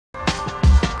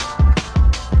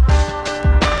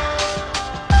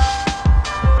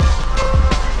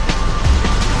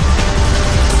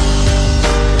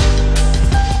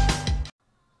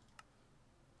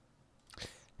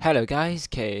Hello guys,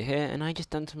 Kay here, and I just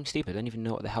done something stupid. I don't even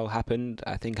know what the hell happened.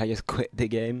 I think I just quit the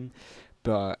game,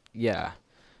 but yeah.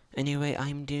 Anyway,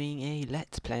 I'm doing a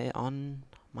Let's Play on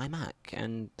my Mac,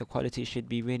 and the quality should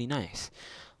be really nice.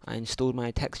 I installed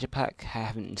my texture pack, I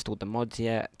haven't installed the mods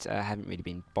yet, I haven't really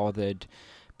been bothered,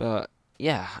 but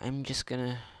yeah, I'm just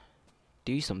gonna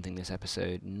do something this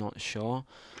episode, not sure.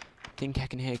 Think I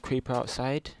can hear a creeper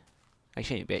outside.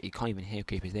 Actually, but you can't even hear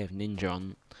creepers, they have ninja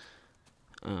on.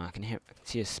 I can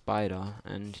see a spider,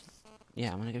 and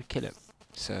yeah, I'm gonna go kill it.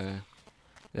 So,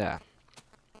 there.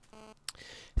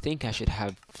 I think I should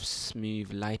have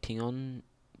smooth lighting on.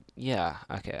 Yeah,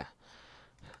 okay.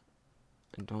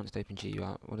 Advanced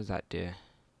OpenGL, what does that do?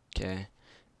 Okay.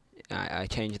 I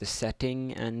changed the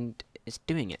setting, and it's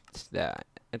doing it. There.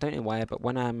 I don't know why, but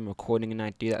when I'm recording and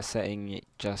I do that setting, it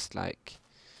just like,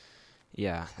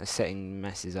 yeah, the setting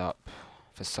messes up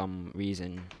for some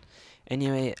reason.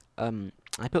 Anyway,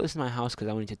 I built this in my house because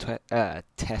I wanted to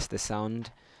test the sound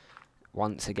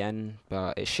once again,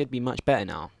 but it should be much better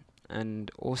now. And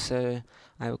also,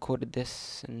 I recorded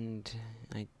this and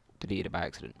I deleted it by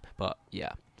accident. But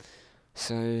yeah,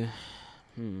 so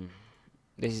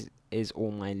this is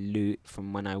all my loot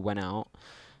from when I went out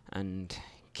and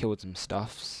killed some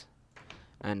stuffs.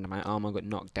 And my armor got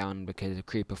knocked down because a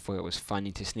creeper thought it was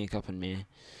funny to sneak up on me.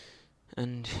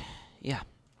 And yeah.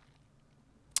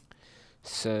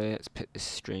 So let's put the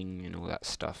string and all that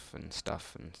stuff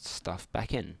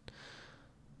back in.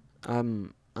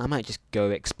 I might just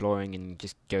go exploring and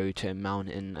just go to a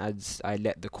mountain as I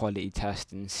let the quality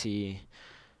test and see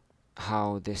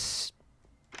how this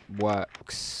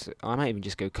works. I might even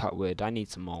just go cut wood. I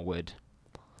need some more wood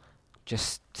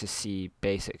just to see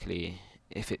basically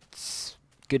if it's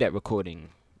good at recording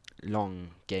long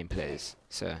gameplays.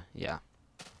 So yeah.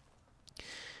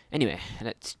 Anyway,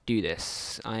 let's do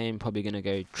this. I am probably going to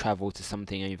go travel to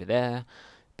something over there,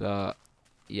 but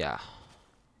yeah.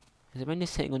 Is it only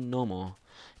setting on normal?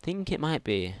 I think it might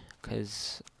be,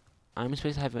 because I'm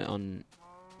supposed to have it on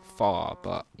far,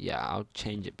 but yeah, I'll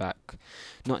change it back.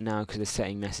 Not now, because the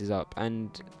setting messes up,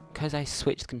 and because I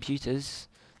switched computers,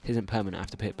 it isn't permanent, I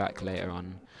have to put it back later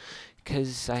on.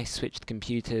 Because I switched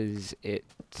computers, it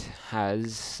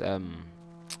has,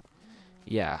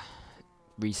 yeah,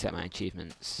 reset my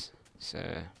achievements, so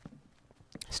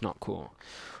it's not cool.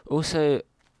 Also,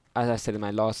 as I said in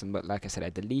my last one, but like I said I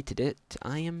deleted it,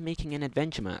 I am making an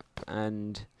adventure map,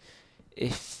 and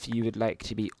if you would like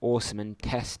to be awesome and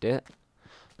test it,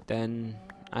 then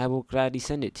I will gladly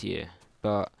send it to you.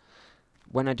 But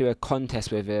when I do a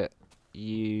contest with it,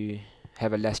 you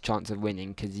have a less chance of winning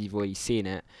because you've already seen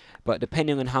it. But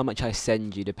depending on how much I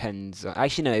send you depends.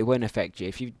 Actually no, it won't affect you.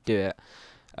 If you do it,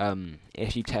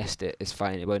 if you test it, it's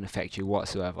fine, it won't affect you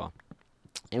whatsoever.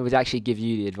 It would actually give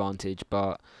you the advantage,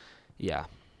 but yeah.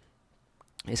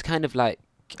 It's kind of like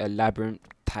a labyrinth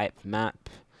type map,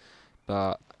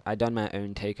 but I done my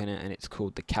own take on it and it's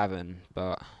called the Cavern,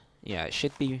 but yeah, it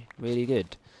should be really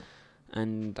good.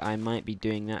 And I might be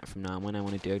doing that from now on. When I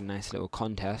want to do a nice little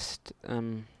contest,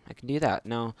 I can do that.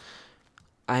 Now,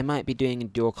 I might be doing a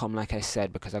dual com like I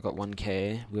said because I got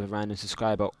 1k with a random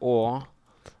subscriber, or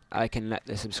I can let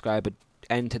the subscriber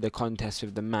enter the contest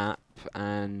with the map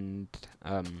and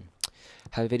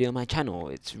have a video on my channel.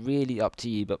 It's really up to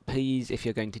you, but please, if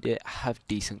you're going to do it, have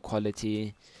decent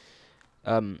quality.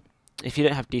 If you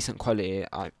don't have decent quality,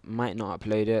 I might not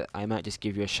upload it. I might just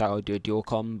give you a shout out, do a dual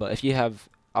com. But if you have,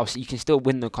 obviously you can still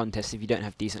win the contest if you don't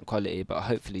have decent quality, but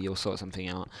hopefully you'll sort something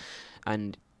out.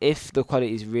 And if the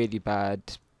quality is really bad,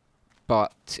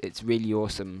 but it's really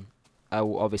awesome, I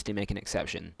will obviously make an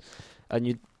exception. And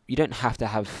you don't have to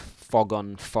have fog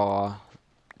on far.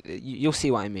 You'll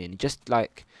see what I mean. Just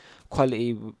like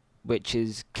quality which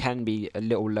can be a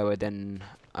little lower than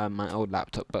my old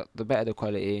laptop, but the better the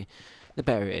quality, the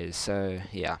better it is. So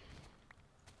yeah.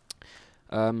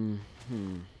 I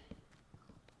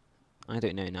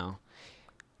don't know now.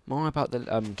 More about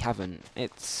the cavern.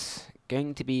 It's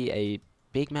going to be a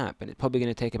big map, and it's probably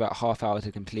going to take about half hour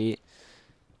to complete.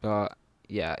 But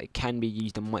yeah, it can be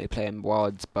used on multiplayer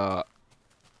mods, but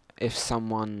if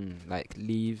someone like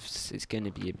leaves, it's going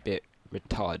to be a bit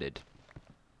retarded.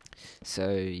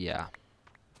 So yeah.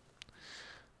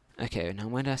 Okay, now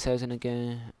where did I say I was going to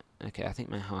go? Okay, I think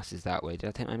my house is that way. Did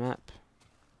I take my map?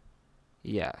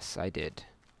 Yes, I did.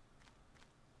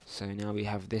 So now we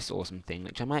have this awesome thing,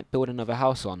 which I might build another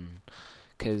house on,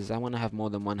 because I want to have more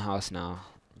than one house now,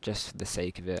 just for the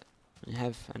sake of it. We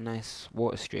have a nice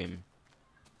water stream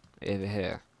over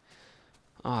here.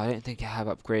 Oh, I don't think I have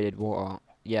upgraded water.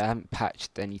 Yeah, I haven't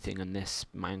patched anything on this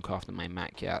Minecraft on my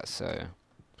Mac yet, so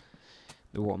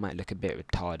the water might look a bit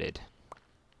retarded.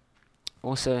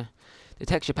 Also, The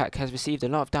texture pack has received a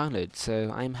lot of downloads,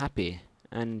 so I'm happy.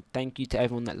 And thank you to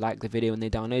everyone that liked the video when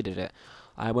they downloaded it.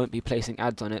 I won't be placing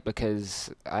ads on it because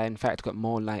I in fact got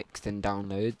more likes than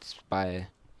downloads by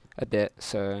a bit,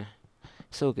 so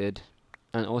it's all good.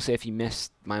 And also, if you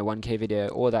missed my 1K video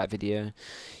or that video,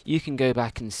 you can go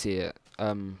back and see it,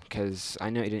 because I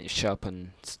know it didn't show up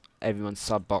on everyone's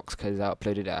sub box because I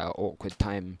uploaded it at an awkward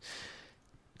time.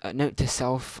 Note to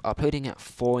self, uploading at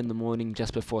 4 in the morning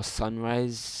just before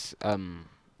sunrise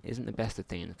isn't the best of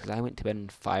things, because I went to bed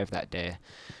at 5 that day,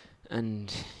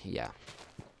 and yeah,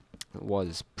 it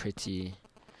was pretty,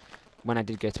 when I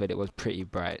did go to bed it was pretty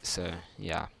bright, so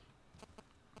yeah,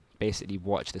 basically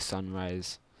watch the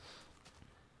sunrise.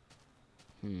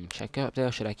 Should I go up there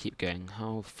or should I keep going?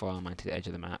 How far am I to the edge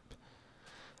of the map?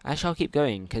 I shall keep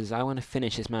going, because I want to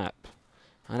finish this map.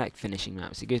 I like finishing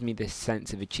maps, it gives me this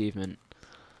sense of achievement.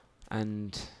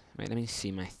 And wait, let me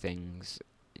see my things.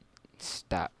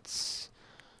 Stats.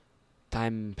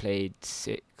 Time played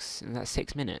 6. Is that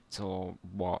 6 minutes or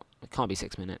what? It can't be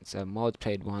 6 minutes. Mod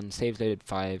played 1. Saves loaded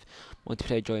 5.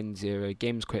 Multiplayer joined 0.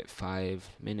 Games quit 5.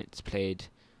 Minutes played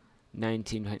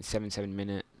 19.77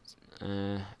 minutes.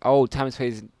 Oh, times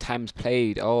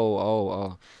played.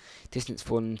 Oh. Distance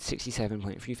fallen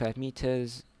 67.35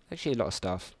 meters. Actually, a lot of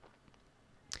stuff.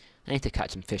 I need to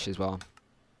catch some fish as well.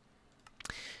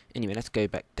 Anyway, let's go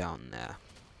back down there.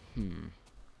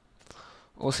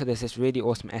 Also, there's this really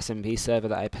awesome SMP server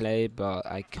that I play, but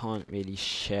I can't really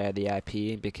share the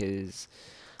IP because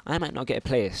I might not get a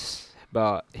place.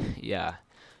 But yeah,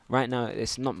 right now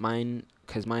it's not mine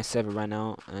because my server ran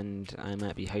out, and I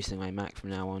might be hosting my Mac from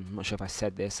now on. I'm not sure if I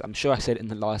said this. I'm sure I said it in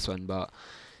the last one, but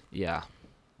yeah.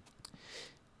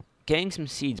 Getting some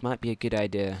seeds might be a good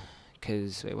idea,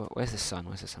 because where's the sun?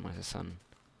 Where's the sun?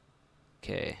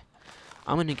 Okay.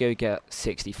 I'm going to go get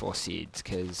 64 seeds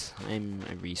because I'm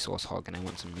a resource hog and I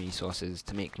want some resources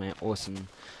to make my awesome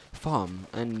farm.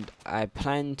 And I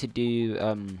plan to do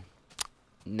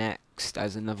next,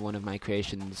 as another one of my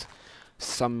creations,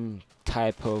 some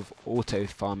type of auto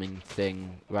farming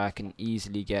thing where I can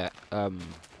easily get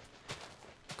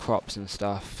crops and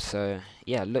stuff. So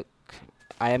yeah, look,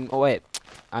 I'm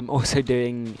also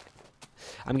doing,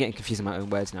 I'm getting confused in my own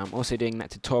words now. I'm also doing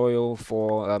that tutorial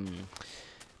for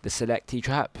the selecty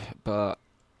trap, but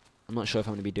I'm not sure if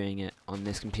I'm going to be doing it on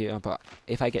this computer, but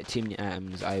if I get too many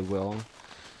items I will,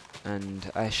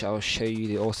 and I shall show you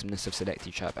the awesomeness of selecty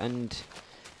trap. And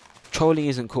trolling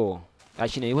isn't cool.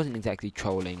 Actually no, it wasn't exactly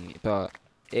trolling, but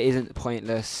it isn't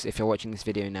pointless if you're watching this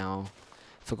video now.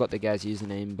 Forgot the guy's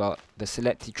username, but the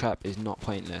selecty trap is not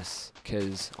pointless,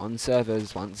 because on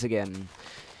servers, once again,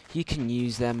 you can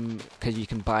use them because you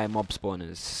can buy mob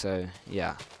spawners, so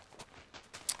yeah.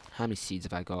 How many seeds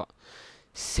have I got?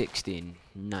 16.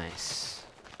 Nice.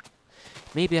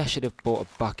 Maybe I should have bought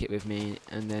a bucket with me,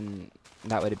 and then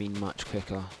that would have been much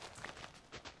quicker.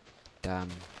 Damn.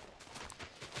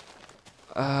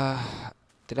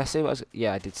 Did I say what I was...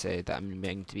 Yeah, I did say that I'm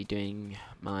going to be doing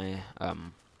my,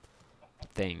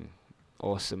 thing.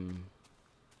 Awesome.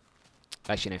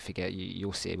 Actually, no, forget.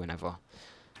 You'll see it whenever.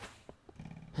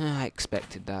 I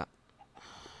expected that.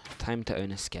 Time to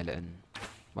own a skeleton.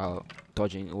 While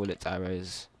dodging all its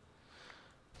arrows.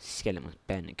 Skeleton was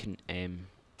bent, it couldn't aim.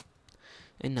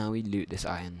 And now we loot this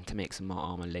iron to make some more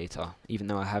armor later. Even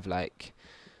though I have like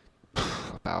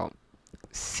about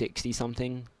 60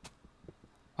 something.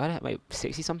 Wait,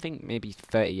 60 something? Maybe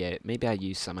 38. Maybe I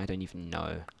used some, I don't even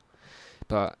know.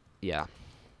 But yeah.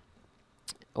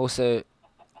 Also,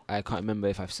 I can't remember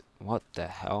if I've... What the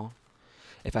hell?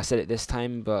 If I said it this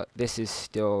time, but this is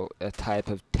still a type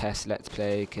of test let's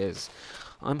play, because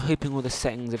I'm hoping all the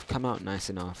settings have come out nice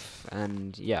enough.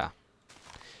 And yeah,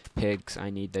 pigs,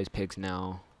 I need those pigs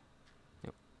now.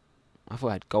 Yep. I thought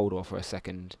I had gold ore for a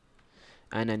second.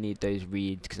 And I need those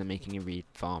reeds because I'm making a reed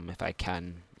farm if I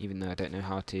can, even though I don't know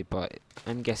how to, but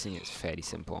I'm guessing it's fairly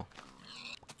simple.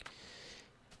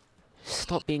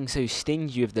 Stop being so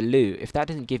stingy with the loot. If that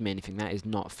doesn't give me anything, that is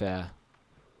not fair.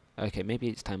 Okay, maybe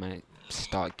it's time I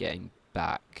start getting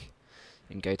back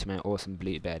and go to my awesome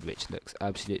blue bed, which looks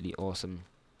absolutely awesome.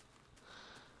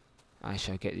 I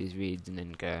shall get these reeds and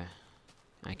then go.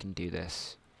 I can do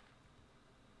this.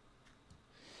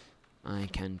 I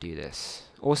can do this.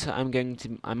 Also,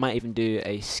 I might even do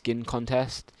a skin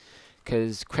contest,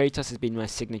 because Kratos has been my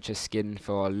signature skin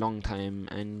for a long time,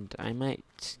 and I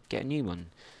might get a new one.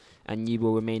 And you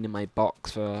will remain in my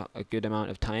box for a good amount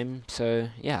of time, so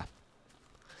yeah.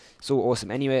 It's all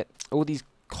awesome. Anyway, all these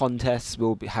contests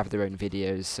will have their own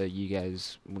videos, so you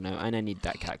guys will know. And I need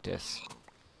that cactus.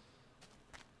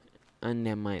 And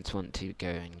I might want to go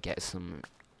and get some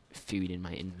food in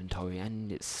my inventory,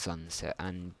 and it's sunset,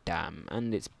 and damn,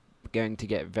 and it's going to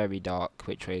get very dark.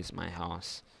 Which way is my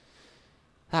house?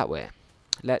 That way.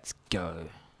 Let's go.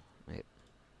 Wait.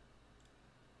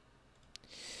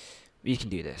 We can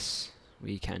do this.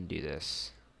 We can do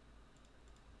this.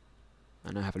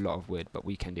 I know I have a lot of wood, but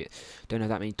we can do it. Don't have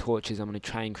that many torches. I'm going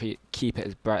to try and keep it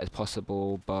as bright as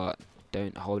possible, but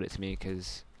don't hold it to me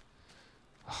because...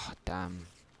 Oh, damn.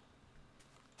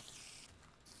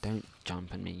 Don't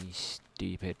jump on me, you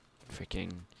stupid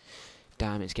freaking...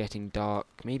 Damn, it's getting dark.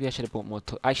 Maybe I should have bought more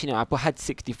actually, no, I had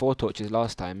 64 torches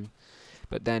last time,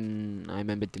 but then I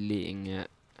remember deleting it.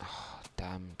 Oh,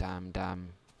 damn.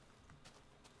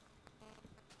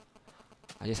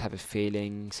 I just have a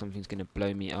feeling something's going to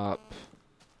blow me up.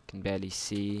 Can barely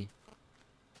see.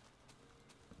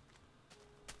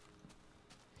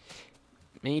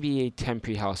 Maybe a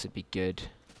temporary house would be good.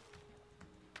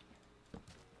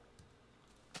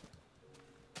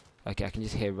 Okay, I can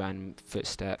just hear random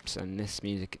footsteps, and this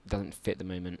music doesn't fit the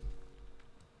moment.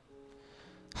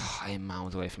 I am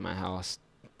miles away from my house,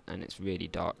 and it's really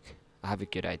dark. I have a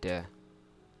good idea.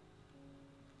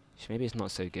 Maybe it's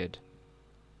not so good.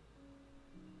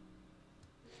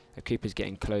 The creeper's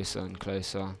getting closer and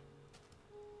closer.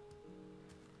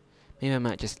 Maybe I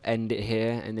might just end it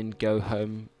here and then go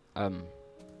home.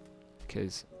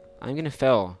 Because I'm gonna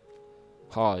fail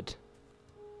hard.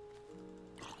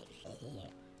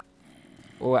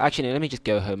 Or actually, no, let me just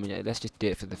go home and let's just do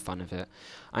it for the fun of it.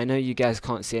 I know you guys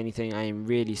can't see anything. I am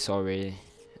really sorry,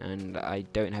 and I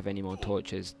don't have any more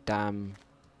torches. Damn.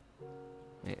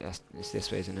 Wait, it's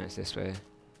this way, isn't it? It's this way.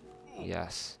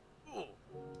 Yes.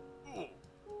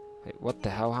 Wait, what the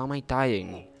hell? How am I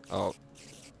dying? Oh,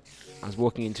 I was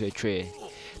walking into a tree.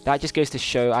 That just goes to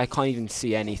show I can't even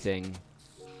see anything.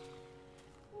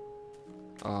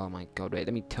 Oh my god, wait,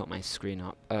 let me tilt my screen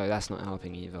up. Oh, that's not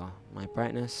helping either. My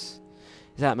brightness.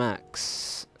 Is that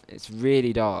max? It's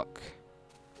really dark.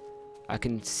 I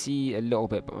can see a little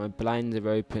bit, but my blinds are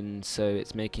open, so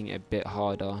it's making it a bit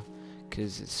harder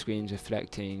because the screen's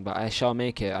reflecting. But I shall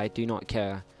make it. I do not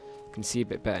care. I can see a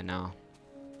bit better now.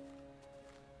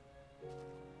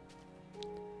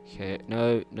 Okay,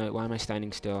 no, why am I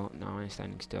standing still? No, I'm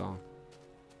standing still.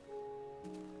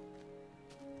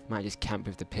 Might just camp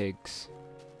with the pigs.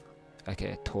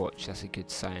 Okay, a torch, that's a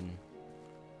good sign.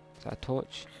 Is that a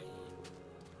torch?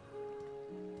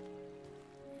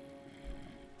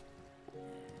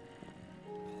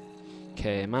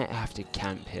 Okay, I might have to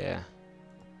camp here.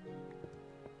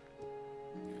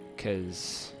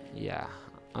 Because, yeah.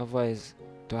 Otherwise,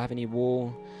 do I have any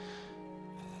wool?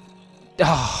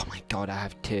 Oh my god, I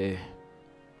have two.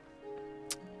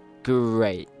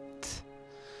 Great.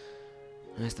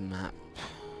 Where's the map?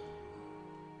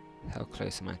 How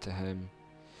close am I to home?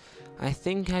 I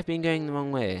think I've been going the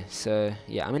wrong way. So,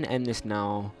 yeah, I'm going to end this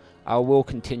now. I will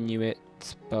continue it,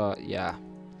 but yeah.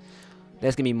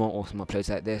 There's going to be more awesome uploads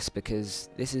like this because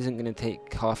this isn't going to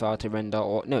take half hour to render.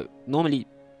 Or no, normally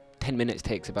 10 minutes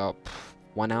takes about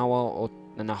 1 hour or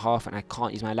and a half, and I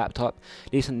can't use my laptop.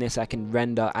 At least on this I can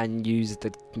render and use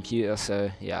the computer, so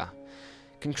yeah.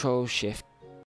 Control Shift